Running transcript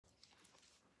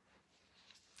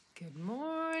Good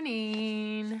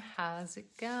morning. How's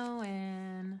it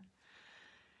going?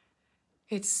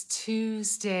 It's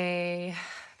Tuesday,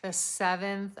 the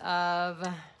 7th of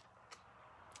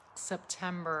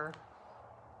September.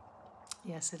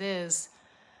 Yes, it is.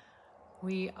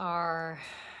 I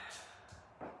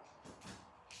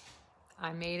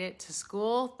made it to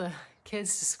school, the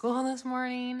kids to school this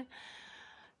morning.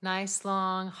 Nice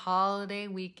long holiday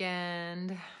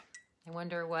weekend. I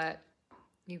wonder what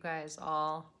you guys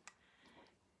all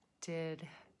did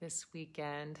this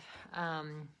weekend.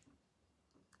 I'm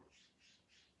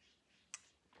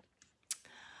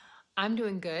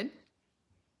doing good.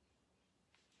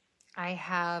 I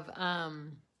have,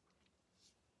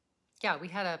 we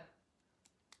had a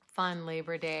fun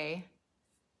Labor Day.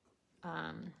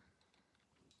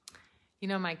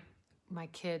 My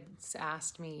kids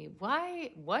asked me,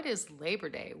 what is Labor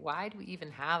Day? Why do we even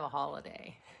have a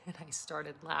holiday? And I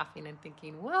started laughing and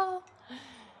thinking, well,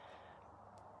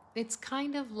 it's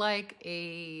kind of like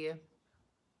a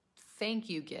thank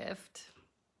you gift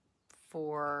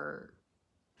for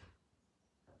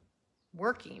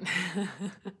working.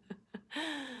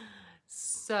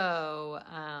 So,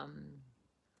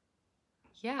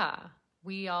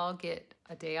 we all get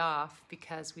a day off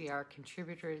because we are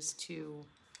contributors to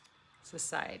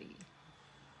society.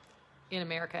 In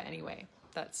America, anyway.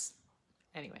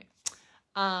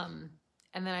 And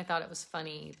then I thought it was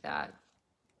funny that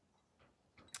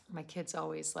my kids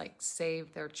always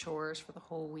save their chores for the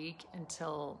whole week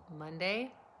until Monday,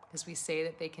 because we say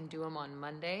that they can do them on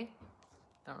Monday.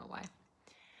 I don't know why.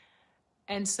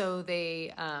 And so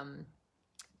they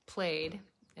played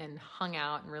and hung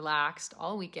out and relaxed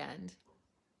all weekend.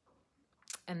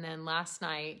 And then last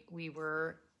night we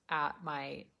were at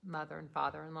my mother and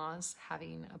father-in-law's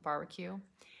having a barbecue,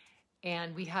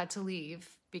 and we had to leave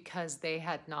because they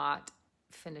had not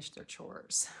finished their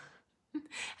chores.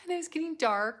 And it was getting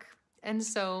dark, and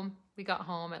so we got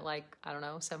home at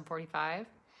 7:45.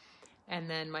 And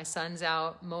then my son's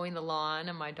out mowing the lawn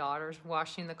and my daughter's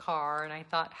washing the car. And I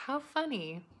thought, how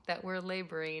funny that we're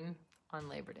laboring on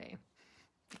Labor Day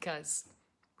because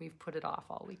we've put it off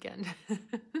all weekend.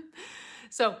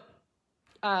 So,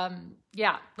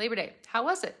 Labor Day. How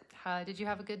was it? Did you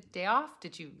have a good day off?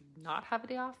 Did you not have a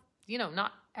day off?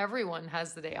 Not everyone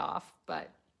has the day off,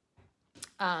 but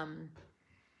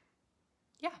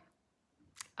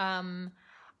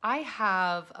I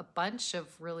have a bunch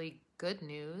of really good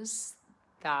news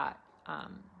that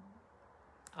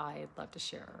I'd love to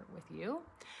share with you.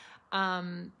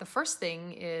 The first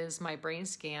thing is my brain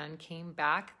scan came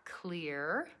back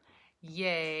clear.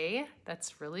 Yay,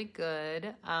 that's really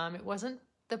good. It wasn't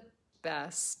the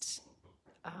best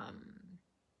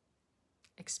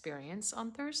experience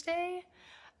on Thursday.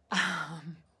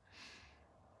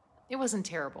 It wasn't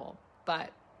terrible,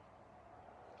 but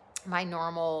my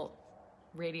normal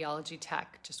radiology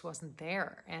tech just wasn't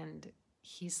there, and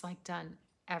he's done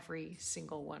every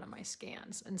single one of my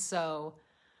scans, and so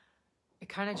it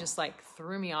kind of just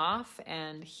threw me off.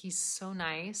 And he's so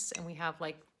nice, and we have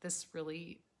this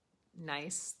really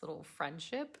nice little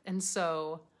friendship. And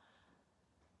so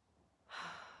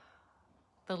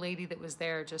the lady that was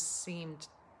there just seemed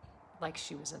like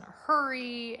she was in a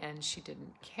hurry and she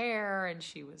didn't care, and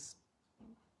she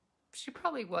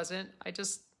probably wasn't. I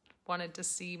just wanted to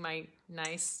see my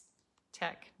nice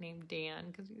tech named Dan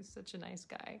because he was such a nice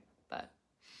guy. But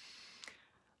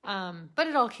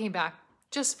it all came back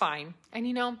just fine.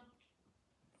 And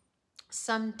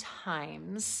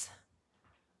sometimes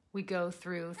we go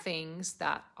through things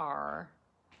that are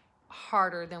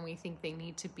harder than we think they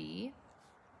need to be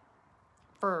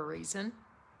for a reason.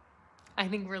 I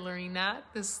think we're learning that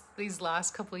these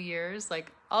last couple of years.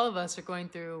 All of us are going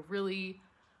through really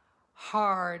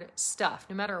hard stuff,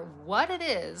 no matter what it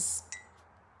is,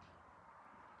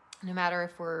 no matter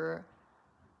if we're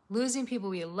losing people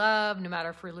we love, no matter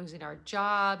if we're losing our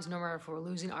jobs, no matter if we're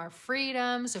losing our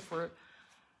freedoms, if we're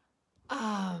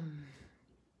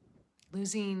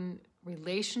losing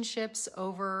relationships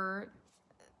over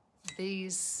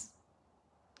these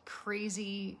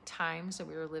crazy times that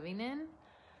we were living in.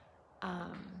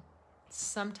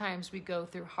 Sometimes we go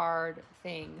through hard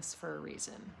things for a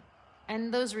reason.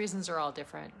 And those reasons are all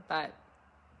different, but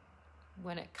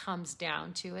when it comes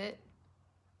down to it,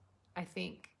 I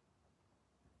think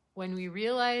when we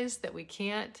realize that we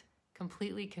can't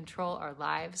completely control our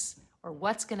lives or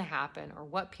what's going to happen or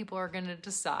what people are going to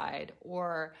decide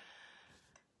or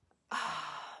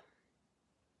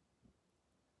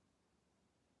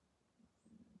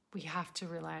we have to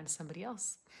rely on somebody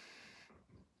else.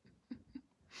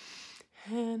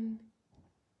 And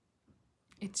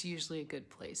it's usually a good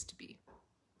place to be,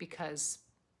 because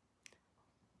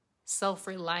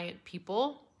self-reliant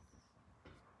people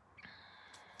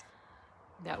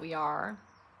that we are,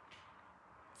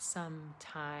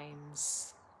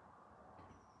 sometimes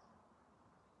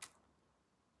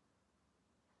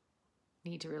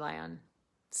need to rely on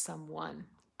someone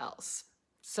else.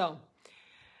 So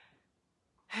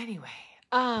anyway,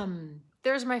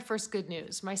 there's my first good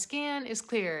news. My scan is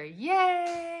clear.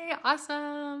 Yay!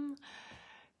 Awesome.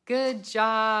 Good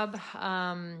job.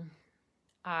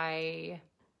 I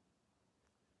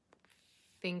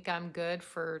think I'm good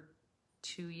for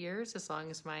 2 years, as long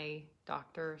as my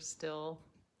doctor still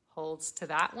holds to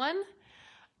that one.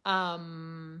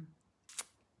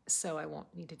 So I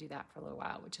won't need to do that for a little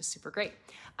while, which is super great.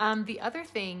 The other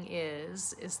thing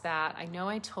is that I know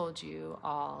I told you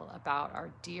all about our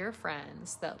dear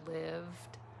friends that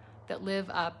live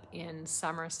up in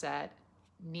Somerset,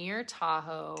 near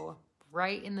Tahoe,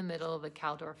 right in the middle of the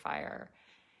Caldor fire.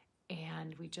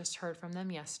 And we just heard from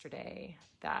them yesterday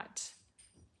that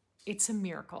it's a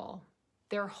miracle.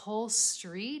 Their whole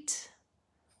street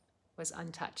was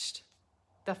untouched.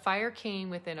 The fire came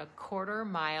within a quarter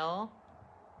mile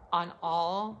on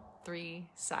all 3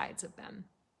 sides of them,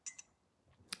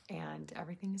 and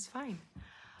everything is fine.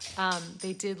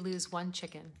 They did lose 1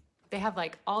 chicken. They have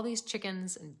like all these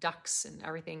chickens and ducks and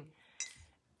everything,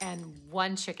 and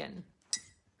 1 chicken.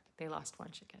 They lost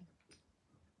 1 chicken.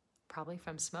 Probably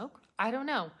from smoke? I don't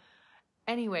know.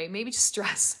 Anyway, maybe just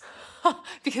stress,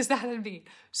 because that would be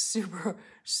super,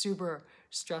 super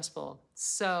stressful.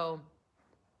 So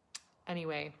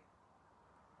anyway,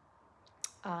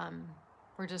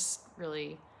 we're just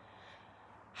really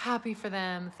happy for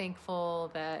them,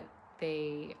 thankful that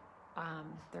they,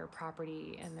 their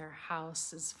property and their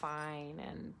house is fine,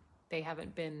 and they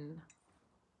haven't been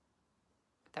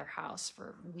at their house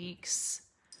for weeks.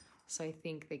 So I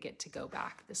think they get to go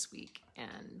back this week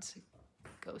and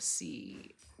go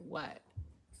see what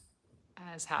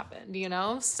has happened, you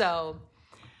know? So,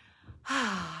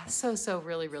 so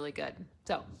really, really good.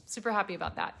 So super happy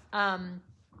about that.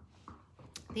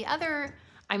 The other,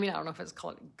 I don't know if it's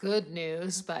called good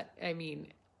news, but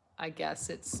I guess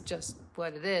it's just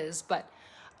what it is. But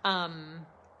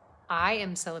I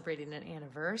am celebrating an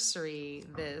anniversary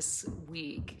this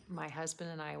week. My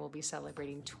husband and I will be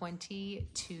celebrating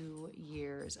 22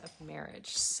 years of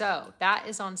marriage. So that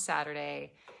is on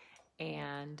Saturday,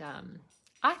 and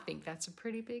I think that's a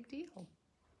pretty big deal.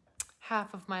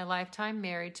 Half of my lifetime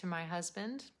married to my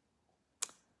husband.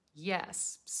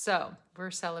 Yes, so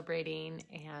we're celebrating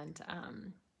and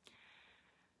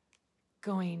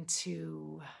going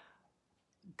to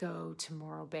go to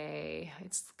Morro Bay.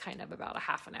 It's kind of about a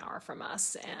half an hour from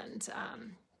us, and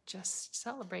just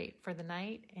celebrate for the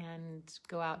night and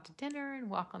go out to dinner and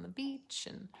walk on the beach.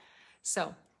 And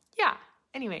so, yeah,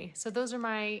 anyway, so those are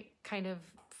my kind of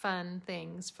fun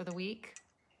things for the week.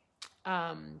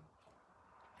 And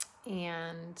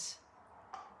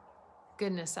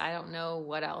goodness, I don't know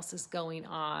what else is going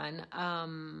on. I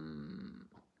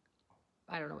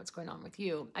don't know what's going on with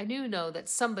you. I do know that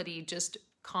somebody just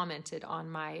commented on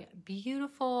my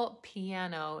beautiful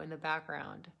piano in the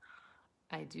background.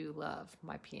 I do love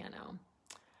my piano,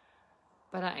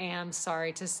 but I am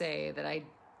sorry to say that I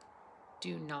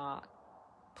do not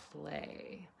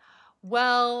play.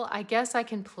 Well, I guess I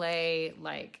can play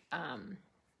like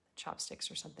chopsticks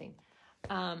or something.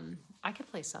 I could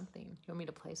play something. You want me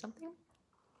to play something?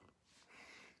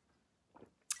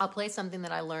 I'll play something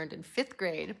that I learned in 5th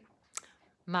grade.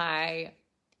 My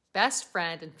best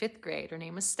friend in 5th grade, her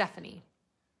name was Stephanie,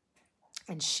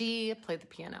 and she played the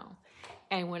piano.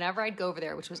 And whenever I'd go over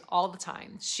there, which was all the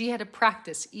time, she had to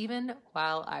practice even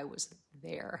while I was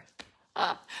there.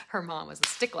 Her mom was a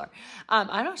stickler. I'm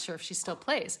not sure if she still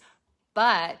plays,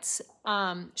 but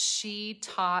she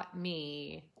taught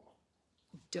me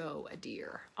Doe a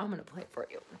Deer. I'm going to play it for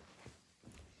you.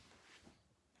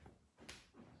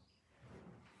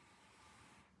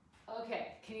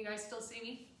 Okay, can you guys still see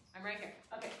me? I'm right here.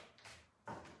 Okay.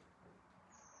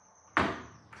 How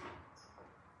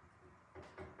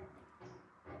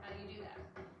do you do that?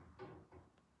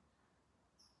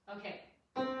 Okay.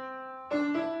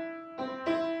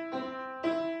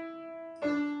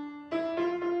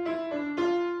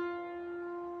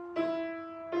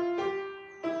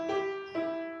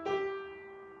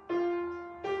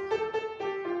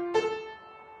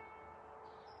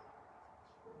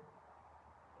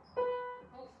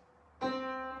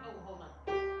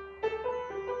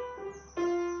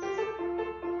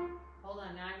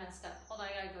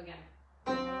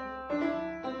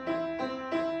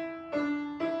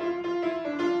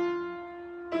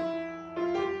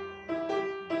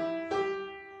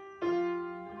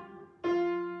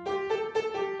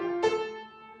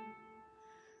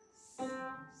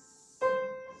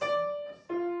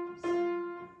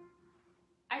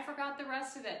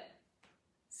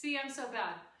 See, I'm so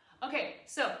bad. Okay,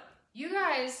 so you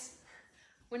guys,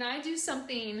 when I do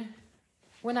something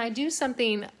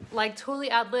like totally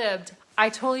ad-libbed, I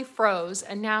totally froze,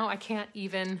 and now I can't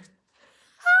even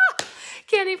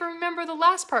remember the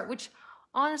last part, which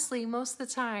honestly, most of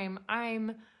the time,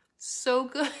 I'm so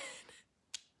good.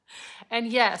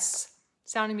 And yes,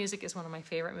 Sound of Music is one of my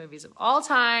favorite movies of all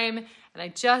time, and I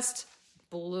just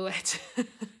blew it.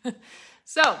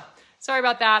 So, sorry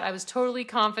about that. I was totally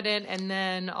confident, and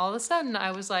then all of a sudden,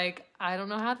 I was like, I don't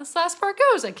know how this last part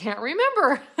goes. I can't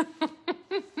remember.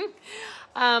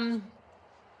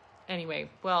 Anyway,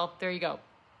 well, there you go.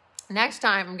 Next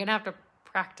time, I'm going to have to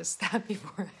practice that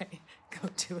before I go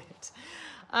do it.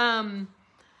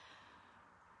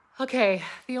 Okay,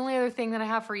 the only other thing that I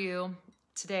have for you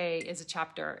today is a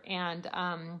chapter, and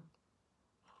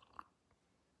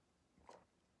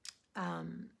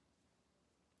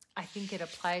I think it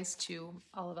applies to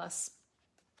all of us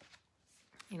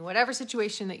in whatever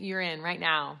situation that you're in right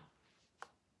now.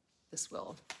 This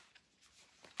will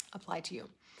apply to you.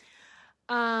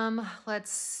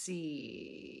 Let's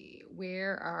see,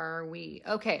 where are we?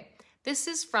 Okay, this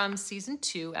is from season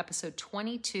 2, episode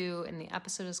 22, and the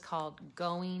episode is called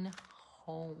Going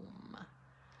Home.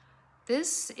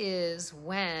 This is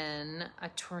when a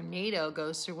tornado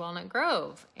goes through Walnut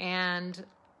Grove, and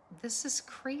this is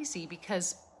crazy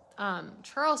because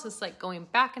Charles is like going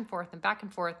back and forth,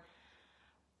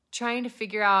 trying to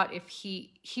figure out if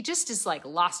he just is like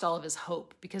lost all of his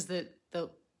hope because the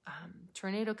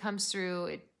tornado comes through,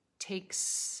 it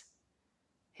takes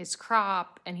his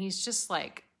crop, and he's just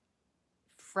like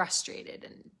frustrated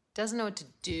and doesn't know what to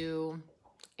do.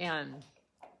 And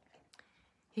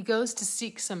he goes to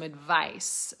seek some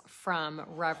advice from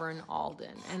Reverend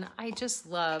Alden. And I just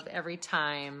love every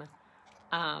time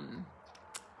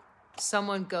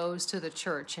someone goes to the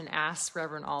church and asks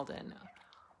Reverend Alden,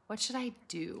 what should I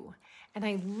do? And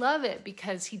I love it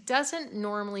because he doesn't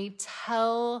normally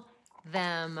tell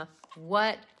them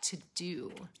what to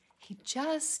do. He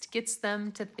just gets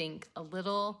them to think a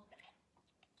little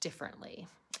differently.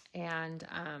 And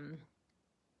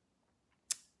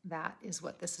that is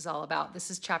what this is all about. This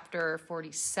is chapter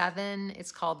 47.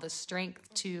 It's called The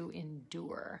Strength to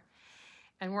Endure.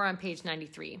 And we're on page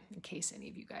 93, in case any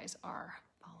of you guys are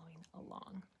following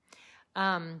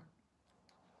along.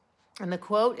 And the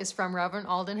quote is from Reverend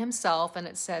Alden himself, and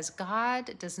it says,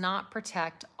 God does not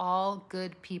protect all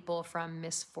good people from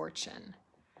misfortune,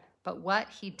 but what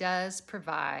he does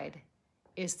provide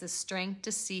is the strength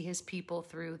to see his people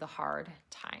through the hard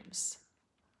times.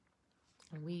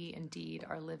 And we indeed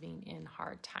are living in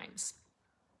hard times.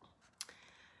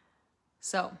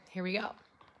 So here we go.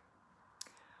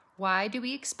 Why do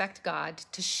we expect God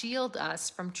to shield us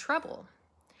from trouble?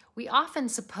 We often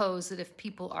suppose that if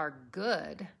people are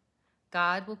good,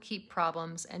 God will keep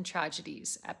problems and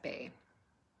tragedies at bay.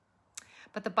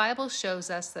 But the Bible shows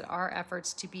us that our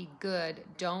efforts to be good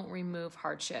don't remove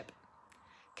hardship.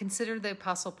 Consider the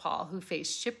Apostle Paul, who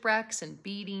faced shipwrecks and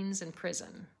beatings in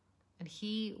prison, and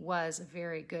he was a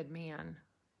very good man.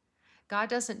 God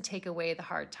doesn't take away the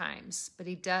hard times, but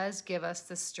he does give us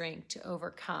the strength to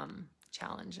overcome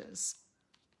challenges.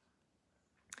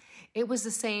 It was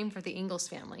the same for the Ingalls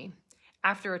family.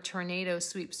 After a tornado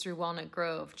sweeps through Walnut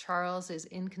Grove, Charles is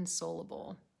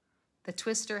inconsolable. The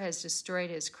twister has destroyed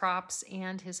his crops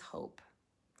and his hope.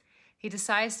 He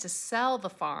decides to sell the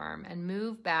farm and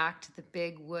move back to the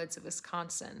big woods of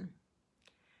Wisconsin.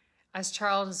 As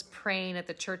Charles is praying at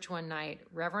the church one night,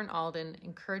 Reverend Alden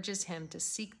encourages him to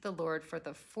seek the Lord for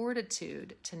the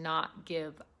fortitude to not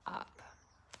give up.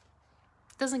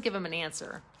 Doesn't give him an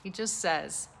answer. He just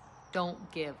says,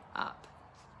 don't give up.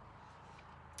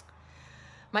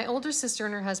 My older sister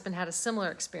and her husband had a similar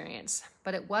experience,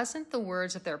 but it wasn't the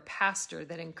words of their pastor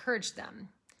that encouraged them.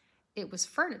 It was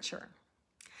furniture.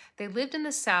 They lived in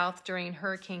the South during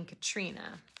Hurricane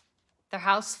Katrina. Their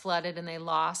house flooded and they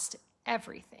lost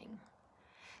everything.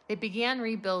 They began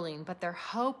rebuilding, but their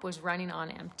hope was running on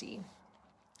empty.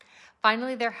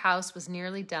 Finally, their house was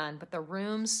nearly done, but the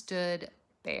room stood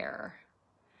bare.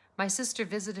 My sister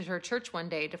visited her church one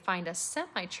day to find a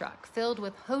semi-truck filled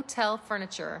with hotel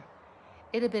furniture.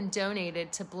 It had been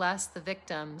donated to bless the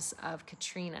victims of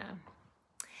Katrina.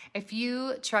 A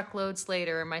few truckloads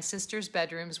later, my sister's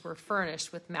bedrooms were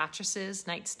furnished with mattresses,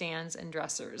 nightstands, and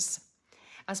dressers.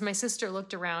 As my sister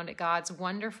looked around at God's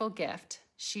wonderful gift,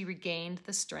 she regained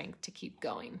the strength to keep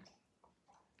going.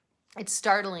 It's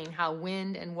startling how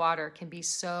wind and water can be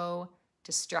so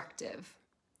destructive.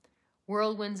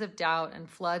 Whirlwinds of doubt and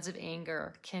floods of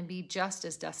anger can be just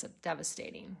as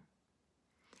devastating.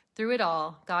 Through it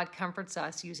all, God comforts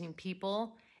us using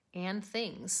people and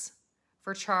things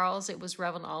For Charles, it was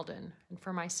Reverend Alden. And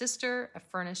for my sister, a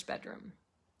furnished bedroom.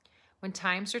 When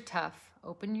times are tough,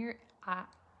 open your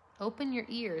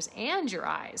ears and your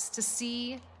eyes to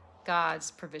see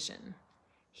God's provision.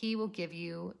 He will give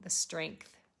you the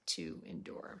strength to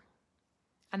endure.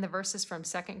 And the verse is from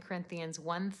 2 Corinthians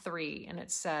 1:3, and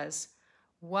it says,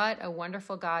 what a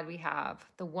wonderful God we have,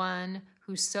 the one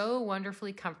who so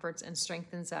wonderfully comforts and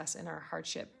strengthens us in our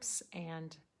hardships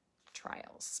and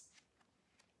trials.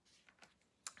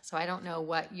 So I don't know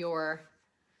what your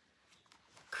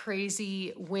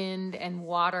crazy wind and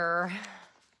water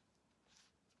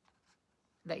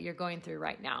that you're going through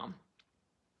right now,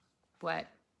 what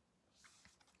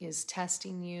is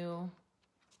testing you,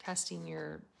 testing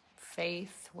your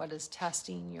faith, what is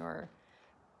testing your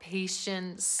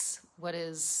patience, what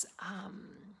is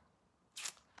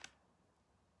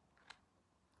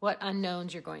what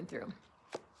unknowns you're going through.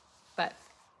 But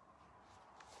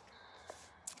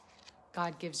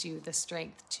God gives you the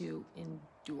strength to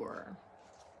endure.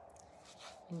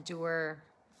 Endure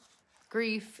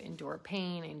grief, endure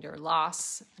pain, endure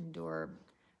loss, endure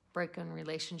broken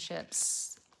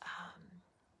relationships.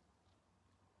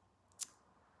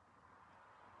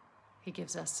 He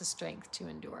gives us the strength to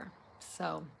endure.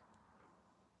 So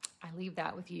I leave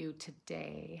that with you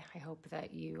today. I hope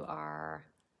that you are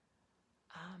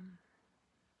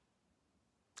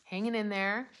hanging in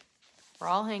there. We're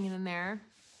all hanging in there.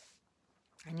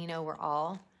 And you know, we're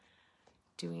all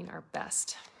doing our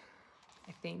best.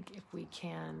 I think if we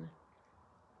can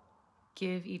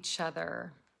give each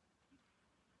other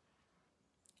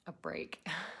a break,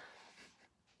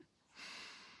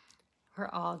 we're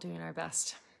all doing our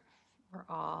best. We're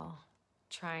all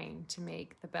trying to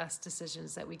make the best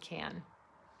decisions that we can.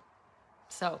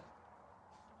 So,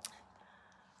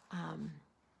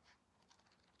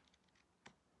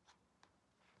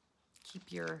 keep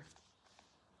your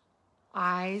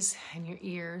eyes and your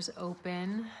ears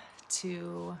open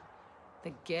to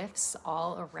the gifts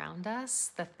all around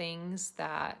us, the things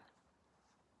that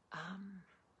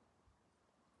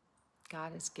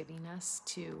God is giving us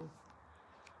to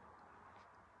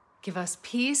give us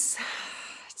peace,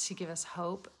 to give us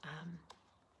hope.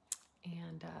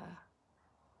 And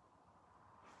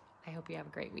I hope you have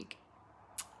a great week.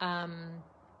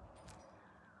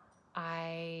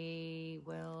 I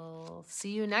will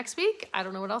see you next week. I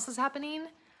don't know what else is happening.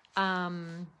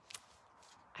 I'm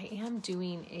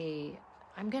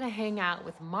going to hang out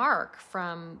with Mark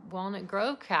from Walnut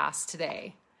Grove Cast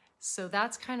today. So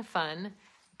that's kind of fun,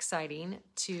 exciting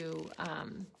to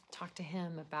talk to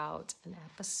him about an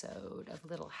episode of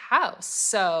Little House.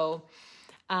 So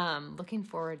looking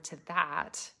forward to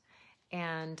that.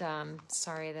 And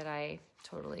sorry that I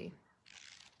totally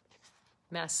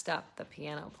messed up the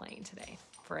piano playing today.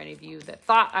 For any of you that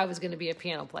thought I was going to be a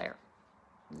piano player.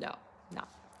 No, not.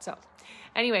 So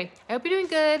anyway, I hope you're doing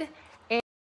good.